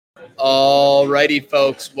Alrighty,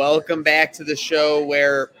 folks. Welcome back to the show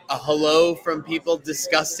where a hello from people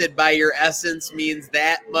disgusted by your essence means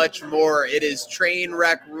that much more. It is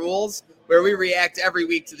Trainwreck Rules, where we react every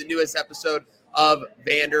week to the newest episode of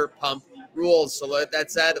Vanderpump Rules. So with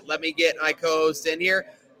that said, let me get my co-host in here.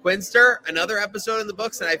 Quinster, another episode in the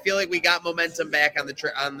books, and I feel like we got momentum back on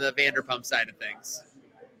the Vanderpump side of things.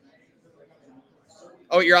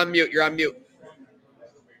 Oh, you're on mute. You're on mute.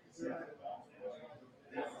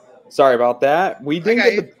 Sorry about that. We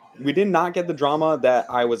did not get the drama that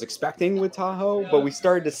I was expecting with Tahoe, but we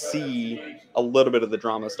started to see a little bit of the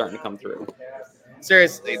drama starting to come through.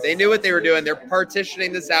 Seriously, they knew what they were doing. They're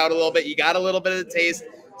partitioning this out a little bit. You got a little bit of the taste.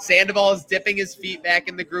 Sandoval is dipping his feet back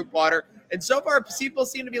in the group water. And so far, people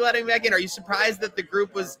seem to be letting him back in. Are you surprised that the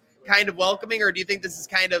group was kind of welcoming, or do you think this is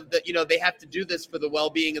kind of they have to do this for the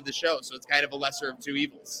well-being of the show, so it's kind of a lesser of two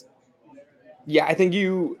evils? Yeah, I think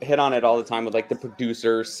you hit on it all the time with like the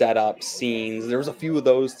producer setup scenes. There was a few of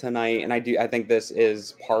those tonight, and I think this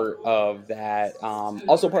is part of that.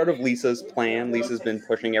 Also part of Lisa's plan. Lisa's been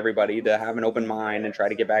pushing everybody to have an open mind and try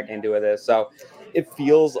to get back into this. So it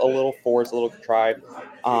feels a little forced, a little contrived.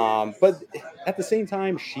 But at the same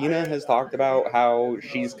time, Sheena has talked about how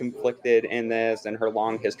she's conflicted in this and her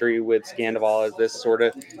long history with Scandival as this sort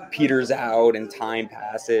of peters out and time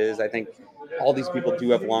passes. I think all these people do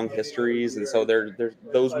have long histories, and so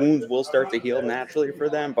those wounds will start to heal naturally for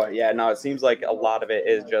them. But yeah, no, it seems like a lot of it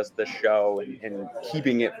is just the show and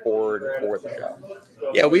keeping it forward for the show.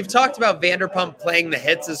 Yeah, we've talked about Vanderpump playing the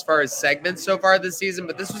hits as far as segments so far this season,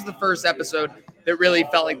 but this was the first episode that really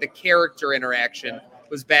felt like the character interaction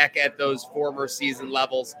was back at those former season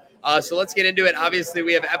levels. So let's get into it. Obviously,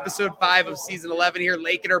 we have episode 5 of season 11 here,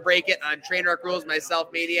 Lake It or Break It on Trainwreck Rules. Myself,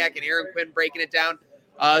 Maniac, and Aaron Quinn breaking it down.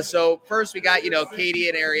 So first we got, Katie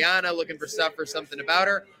and Ariana looking for stuff or something about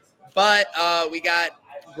her. But we got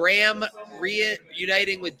Graham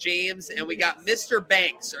reuniting with James, and we got Mr.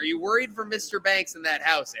 Banks. Are you worried for Mr. Banks in that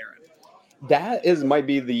house, Aaron? That might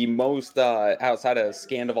be the most outside of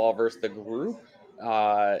Scandival versus the group.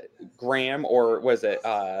 Graham, or was it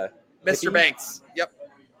Mr. Vicky? Banks?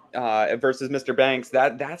 Yep. Versus Mr. Banks.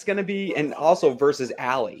 That's going to be, and also versus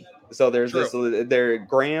Allie. So there's True. there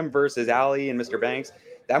Graham versus Allie and Mr. Banks.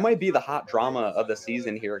 That might be the hot drama of the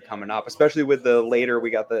season here coming up, especially with later we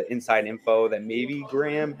got the inside info that maybe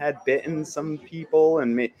Graham had bitten some people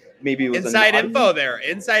and maybe it was inside info there.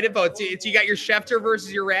 Inside info. It's you got your Schefter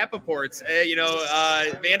versus your Rappaports.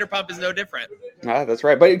 Vanderpump is no different. That's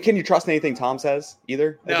right. But can you trust anything Tom says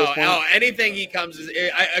either? No. Anything he comes with,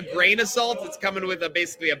 a grain of salt. It's coming with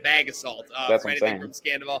basically a bag of salt. That's for what I'm anything saying. from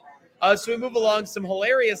Scandival. So we move along. Some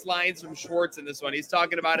hilarious lines from Schwartz in this one. He's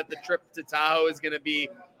talking about it. The trip to Tahoe is going to be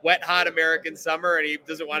wet, hot American summer, and he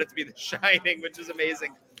doesn't want it to be The Shining, which is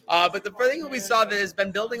amazing. But the thing that we saw that has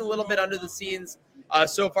been building a little bit under the scenes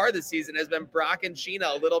so far this season has been Brock and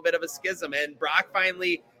Sheena, a little bit of a schism. And Brock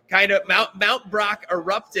finally kind of, Mount Brock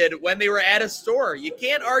erupted when they were at a store. You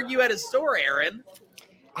can't argue at a store, Aaron.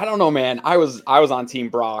 I don't know, man. I was on Team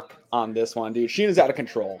Brock on this one, dude. Sheena's out of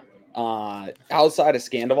control. Outside of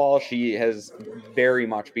Scandival, she has very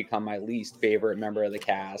much become my least favorite member of the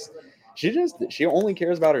cast. She only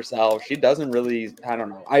cares about herself. She doesn't really, I don't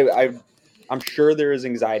know. I'm sure there is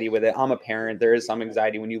anxiety with it. I'm a parent. There is some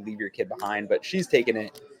anxiety when you leave your kid behind, but she's taken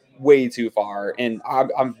it way too far. And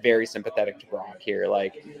I'm very sympathetic to Brock here.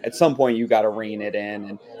 Like, at some point you got to rein it in,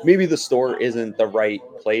 and maybe the store isn't the right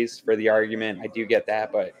place for the argument. I do get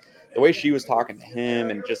that, but the way she was talking to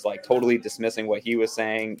him and just like totally dismissing what he was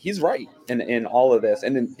saying, he's right in all of this.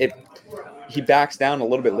 And then he backs down a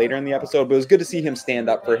little bit later in the episode, but it was good to see him stand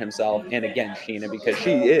up for himself. And again, Sheena, because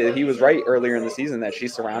he was right earlier in the season that she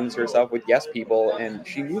surrounds herself with yes people, and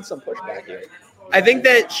she needs some pushback here. I think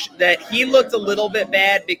that he looked a little bit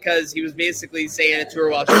bad because he was basically saying it to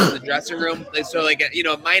her while she was in the dressing room. So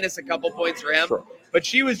minus a couple points for him. Sure. But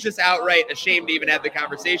she was just outright ashamed to even have the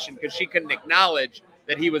conversation because she couldn't acknowledge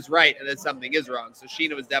that he was right and that something is wrong. So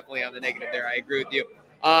Sheena was definitely on the negative there. I agree with you.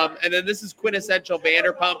 And then this is quintessential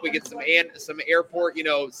Vanderpump. We get some airport,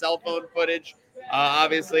 cell phone footage.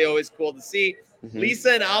 Obviously, always cool to see. Mm-hmm.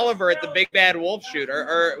 Lisa and Oliver at the Big Bad Wolf shoot.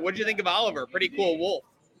 Or what did you think of Oliver? Pretty cool wolf.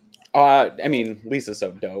 Lisa's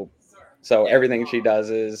so dope. So everything she does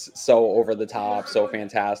is so over the top, so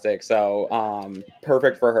fantastic. So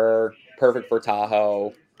perfect for her, perfect for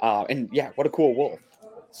Tahoe. And yeah, what a cool wolf.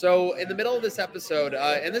 So in the middle of this episode,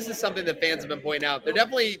 and this is something that fans have been pointing out, they're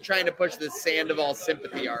definitely trying to push this Sandoval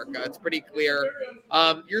sympathy arc. It's pretty clear.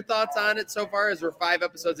 Your thoughts on it so far? As we're 5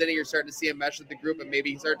 episodes in, you're starting to see him mesh with the group, and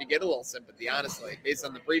maybe he's starting to get a little sympathy, honestly, based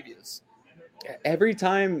on the previews. Every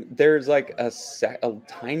time there's like a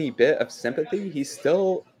tiny bit of sympathy, he's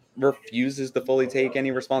still refuses to fully take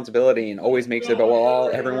any responsibility and always makes it about, well,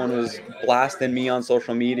 everyone was blasting me on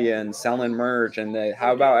social media and selling merch, and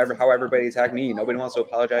how about how everybody attacked me? Nobody wants to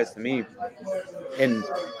apologize to me. And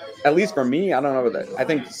at least for me, I don't know. I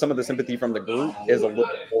think some of the sympathy from the group is a little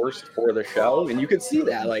forced for the show, and you could see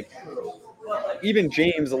that. Like, even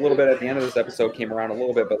James, a little bit at the end of this episode, came around a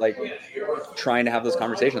little bit, but like trying to have this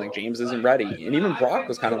conversation, like James isn't ready, and even Brock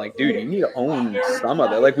was kind of like, dude, you need to own some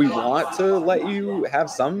of it. Like, we want to let you have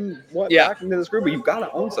somewhat back into this group, but you've got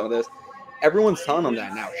to own some of this. Everyone's telling him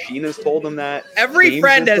that now. Sheena's told him that. Every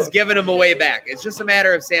friend has given him a way back. It's just a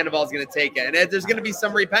matter of Sandoval's going to take it. And there's going to be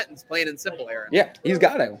some repentance, plain and simple, Aaron. Yeah, he's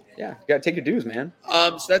got to. Yeah, you got to take your dues, man.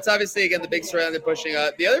 So that's obviously, again, the big storyline they're pushing.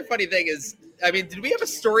 The other funny thing is, I mean, did we have a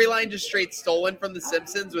storyline just straight stolen from The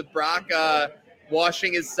Simpsons with Brock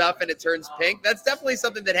washing his stuff and it turns pink? That's definitely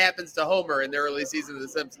something that happens to Homer in the early season of The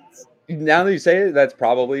Simpsons. Now that you say it, that's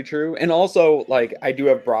probably true. And also, like, I do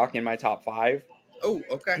have Brock in my top 5. Oh,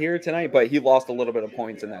 okay. Here tonight, but he lost a little bit of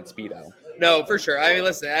points in that Speedo. No, for sure. I mean,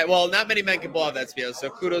 listen, not many men can pull off that Speedo, so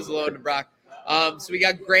kudos alone to Brock. So we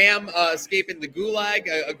got Graham escaping the gulag,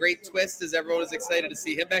 a great twist as everyone is excited to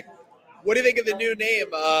see him back. What do you think of the new name,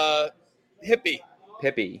 Hippie?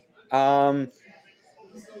 Hippie. Well,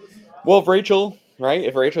 if Rachel, right?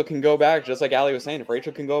 If Rachel can go back, just like Allie was saying, if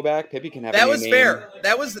Rachel can go back, Pippi can have. That was fair.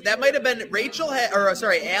 That might have been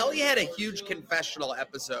Allie had a huge confessional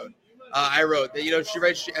episode. I wrote that, she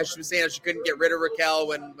was saying she couldn't get rid of Raquel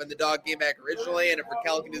when the dog came back originally, and if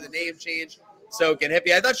Raquel can do the name change, so can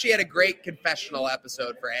Hippie. I thought she had a great confessional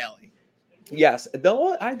episode for Allie. Yes,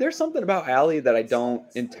 though there's something about Allie that I don't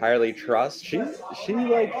entirely trust. She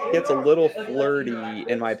like gets a little flirty,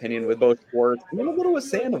 in my opinion, with both Schwartz and a little with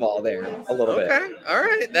Sandoval there, a little bit. Okay, all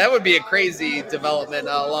right, that would be a crazy development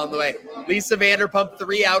along the way. Lisa Vanderpump,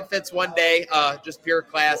 3 outfits one day, just pure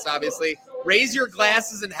class, obviously. Raise your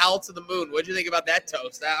glasses and howl to the moon. What do you think about that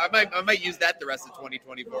toast? I might use that the rest of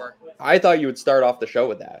 2024. I thought you would start off the show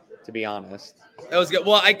with that, to be honest. That was good.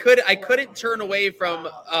 Well, I couldn't turn away from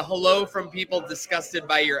a hello from people disgusted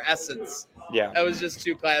by your essence. Yeah, that was just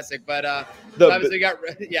too classic. But obviously got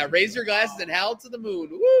raise your glasses and howl to the moon.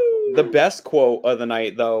 Woo! The best quote of the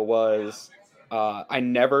night though was, "I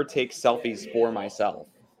never take selfies for myself"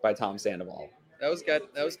 by Tom Sandoval. That was good.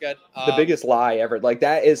 The biggest lie ever. Like,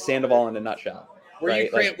 that is Sandoval in a nutshell.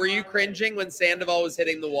 Were you cringing when Sandoval was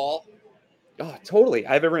hitting the wall? Oh, totally.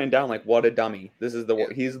 I have it written down like, what a dummy. This is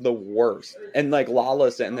he's the worst. And like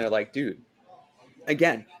Lala sitting there like, dude,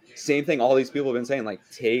 again, same thing all these people have been saying, like,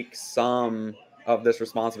 take some of this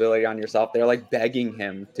responsibility on yourself. They're like begging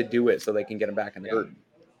him to do it so they can get him back in the group.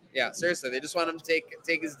 Yeah, seriously. They just want him to take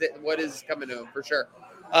what is coming to him for sure.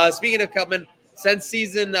 Speaking of coming, since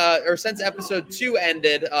episode 2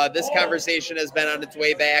 ended, this conversation has been on its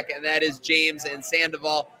way back, and that is James and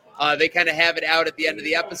Sandoval. They kind of have it out at the end of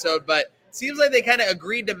the episode, but it seems like they kind of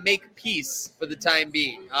agreed to make peace for the time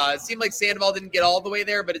being. It seemed like Sandoval didn't get all the way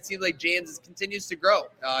there, but it seems like James continues to grow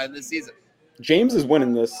in this season. James is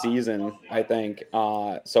winning this season, I think,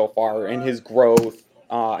 so far, in his growth.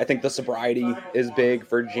 I think the sobriety is big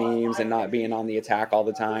for James and not being on the attack all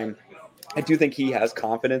the time. I do think he has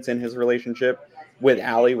confidence in his relationship with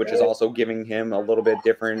Allie, which is also giving him a little bit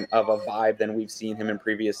different of a vibe than we've seen him in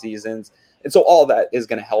previous seasons. And so all that is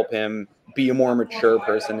going to help him be a more mature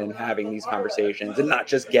person in having these conversations and not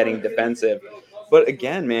just getting defensive. But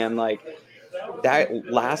again, man, like,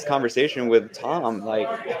 that last conversation with Tom, like,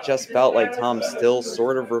 it just felt like Tom still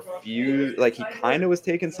sort of refused. Like, he kind of was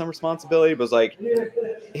taking some responsibility, but was like,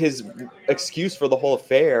 his excuse for the whole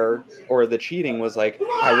affair or the cheating was like,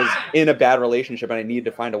 I was in a bad relationship and I needed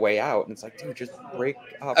to find a way out. And it's like, dude, just break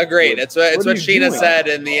up. Agreed. It's what Sheena said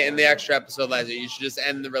in the extra episode last year. You should just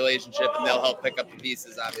end the relationship and they'll help pick up the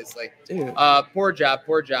pieces, obviously. Dude. Poor job.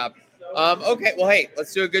 Okay, well, hey,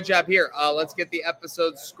 let's do a good job here. Let's get the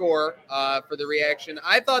episode score for the reaction.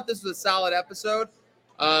 I thought this was a solid episode.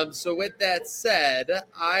 So with that said,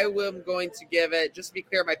 I am going to give it, just to be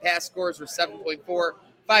clear, my past scores were 7.4,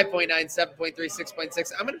 5.9, 7.3,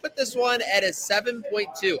 6.6. I'm going to put this one at a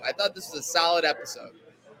 7.2. I thought this was a solid episode.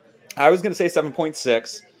 I was going to say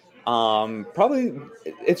 7.6. Probably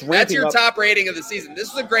it's ramping That's your up. top rating of the season.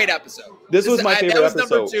 This was a great episode. This was my favorite episode.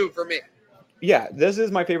 That was number 2 for me. Yeah, this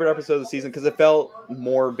is my favorite episode of the season because it felt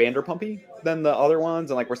more Vanderpumpy than the other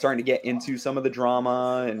ones. And like, we're starting to get into some of the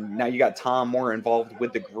drama, and now you got Tom more involved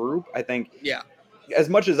with the group. I think, yeah, as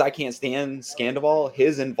much as I can't stand Sandoval,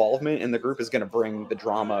 his involvement in the group is going to bring the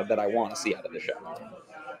drama that I want to see out of the show.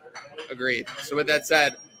 Agreed. So with that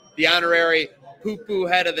said, the honorary poo-poo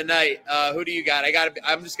head of the night, who do you got?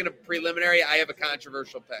 I'm just going to preliminary. I have a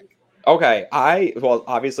controversial pick. Okay,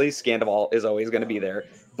 obviously Sandoval is always going to be there.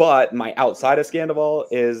 But my outside of Scandival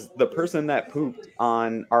is the person that pooped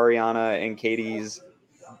on Ariana and Katie's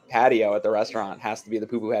patio at the restaurant has to be the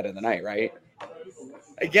poo-poo head of the night, right?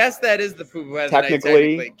 I guess that is the poo-poo head of the night,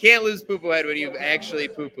 technically. Can't lose poo-poo head when you actually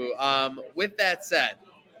poo-poo. With that said,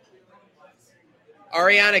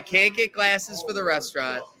 Ariana can't get glasses for the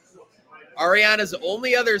restaurant. Ariana's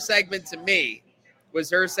only other segment to me was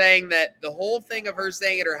her saying that the whole thing of her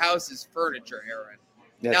staying at her house is furniture, Aaron.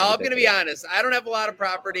 That's now, ridiculous. I'm going to be honest. I don't have a lot of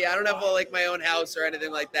property. I don't have like my own house or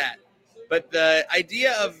anything like that. But the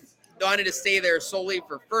idea of wanting to stay there solely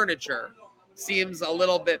for furniture seems a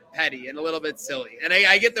little bit petty and a little bit silly. And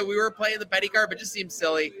I get that we were playing the petty card, but it just seems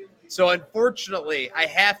silly. So, unfortunately, I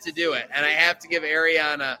have to do it. And I have to give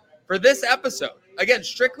Ariana, for this episode, again,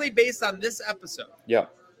 strictly based on this episode,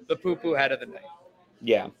 the poo-poo head of the night.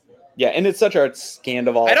 Yeah. Yeah, and it's such a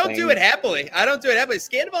Scandival I don't thing. do it happily.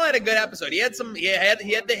 Scandival had a good episode. He had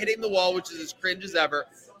the hitting the wall, which is as cringe as ever,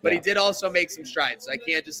 but he did also make some strides. So I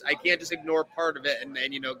can't just ignore part of it and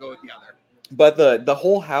go with the other. But the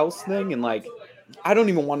whole house thing, and like, I don't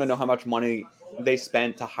even want to know how much money they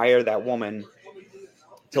spent to hire that woman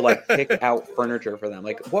to like pick out furniture for them.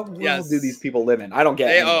 Like, what world do these people live in? I don't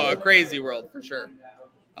get it. A crazy world for sure.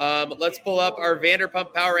 Let's pull up our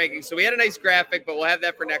Vanderpump Power Rankings. So we had a nice graphic, but we'll have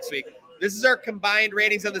that for next week. This is our combined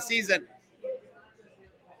ratings of the season.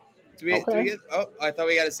 I thought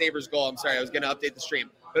we got a Sabres goal. I'm sorry. I was going to update the stream.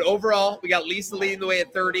 But overall, we got Lisa leading the way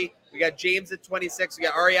at 30. We got James at 26. We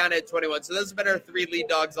got Ariana at 21. So those have been our 3 lead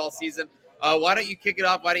dogs all season. Why don't you kick it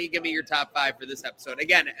off? Why don't you give me your top 5 for this episode?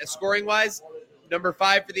 Again, scoring-wise, number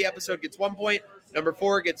 5 for the episode gets 1 point. Number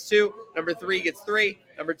 4 gets 2. Number 3 gets 3.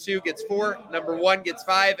 Number 2 gets 4. Number 1 gets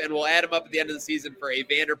 5. And we'll add them up at the end of the season for a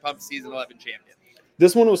Vanderpump Season 11 champion.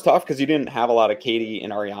 This one was tough because you didn't have a lot of Katie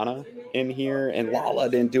and Ariana in here, and Lala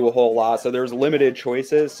didn't do a whole lot. So there's limited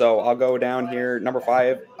choices. So I'll go down here. Number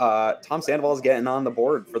 5, Tom Sandoval is getting on the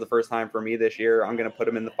board for the first time for me this year. I'm going to put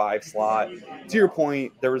him in the 5 slot. To your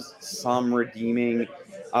point, there was some redeeming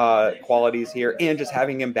qualities here, and just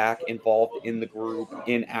having him back involved in the group,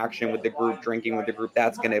 in action with the group, drinking with the group,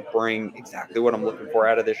 that's going to bring exactly what I'm looking for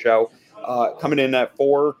out of this show. Coming in at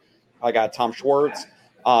 4, I got Tom Schwartz.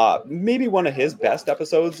 Maybe one of his best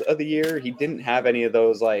episodes of the year. He didn't have any of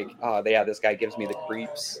those this guy gives me the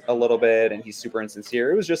creeps a little bit and he's super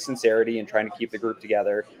insincere. It was just sincerity and trying to keep the group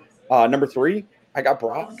together. Number 3, I got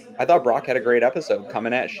Brock. I thought Brock had a great episode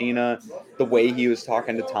coming at Sheena, the way he was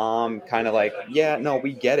talking to Tom, kind of like, yeah, no,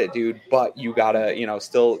 we get it, dude, but you gotta,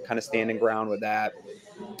 still kind of standing ground with that.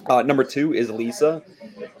 Number 2 is Lisa.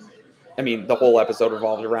 I mean, the whole episode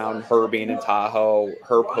revolved around her being in Tahoe,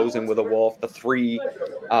 her posing with a wolf, the 3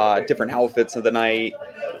 different outfits of the night.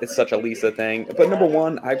 It's such a Lisa thing. But number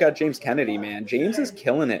 1, I've got James Kennedy, man. James is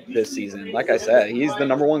killing it this season. Like I said, he's the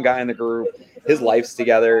number 1 guy in the group. His life's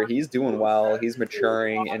together. He's doing well. He's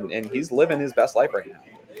maturing, and he's living his best life right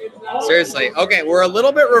now. Seriously. Okay, we're a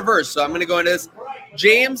little bit reversed, so I'm going to go into this.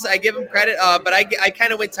 James, I give him credit, but I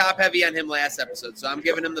kind of went top heavy on him last episode, so I'm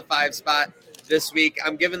giving him the 5 spot. This week,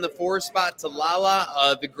 I'm giving the 4 spot to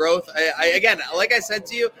Lala. The growth, again, like I said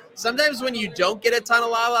to you, sometimes when you don't get a ton of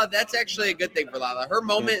Lala, that's actually a good thing for Lala. Her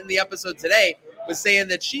moment in the episode today was saying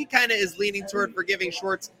that she kind of is leaning toward forgiving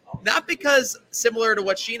Schwartz, not because similar to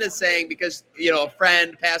what Sheena's saying, because, a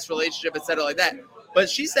friend, past relationship, etc. like that, but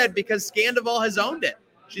she said because Scandival has owned it.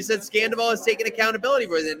 She said Scandival has taken accountability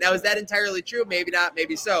for it. Now, is that entirely true? Maybe not,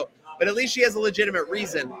 maybe so. But at least she has a legitimate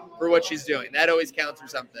reason for what she's doing. That always counts for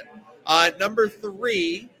something. Number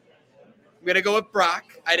 3, I'm going to go with Brock.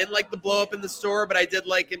 I didn't like the blow up in the store, but I did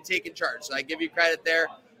like him taking charge. So I give you credit there.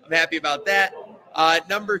 I'm happy about that.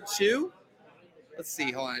 Number 2, let's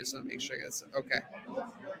see. Hold on. I just want to make sure I got this. Okay.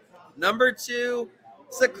 Number 2,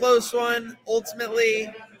 it's a close one.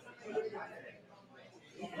 Ultimately,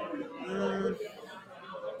 I'm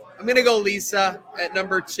going to go Lisa at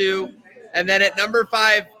number 2. And then at number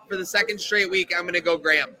 5, for the second straight week, I'm going to go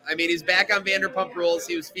Graham. I mean, he's back on Vanderpump Rules.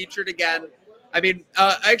 He was featured again. I mean,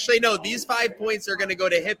 actually, no, these 5 points are going to go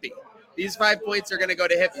to Hippie. These 5 points are going to go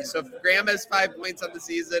to Hippie. So if Graham has 5 points on the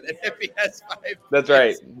season and Hippie has 5 points. That's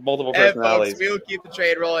right. Multiple personalities. Folks, we will keep the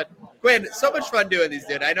trade rolling. Quinn, so much fun doing these,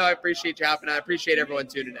 dude. I know I appreciate you hopping on. I appreciate everyone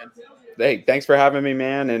tuning in. Hey, thanks for having me,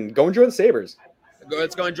 man. And go enjoy the Sabres.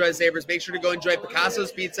 Let's go enjoy the Sabres. Make sure to go enjoy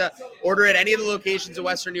Picasso's Pizza. Order at any of the locations in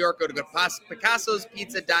Western New York. Go to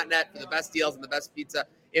picassospizza.net for the best deals and the best pizza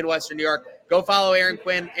in Western New York. Go follow Aaron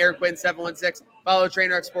Quinn, Aaron Quinn 716. Follow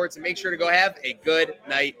Trainwreck Sports, and make sure to go have a good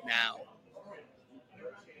night now.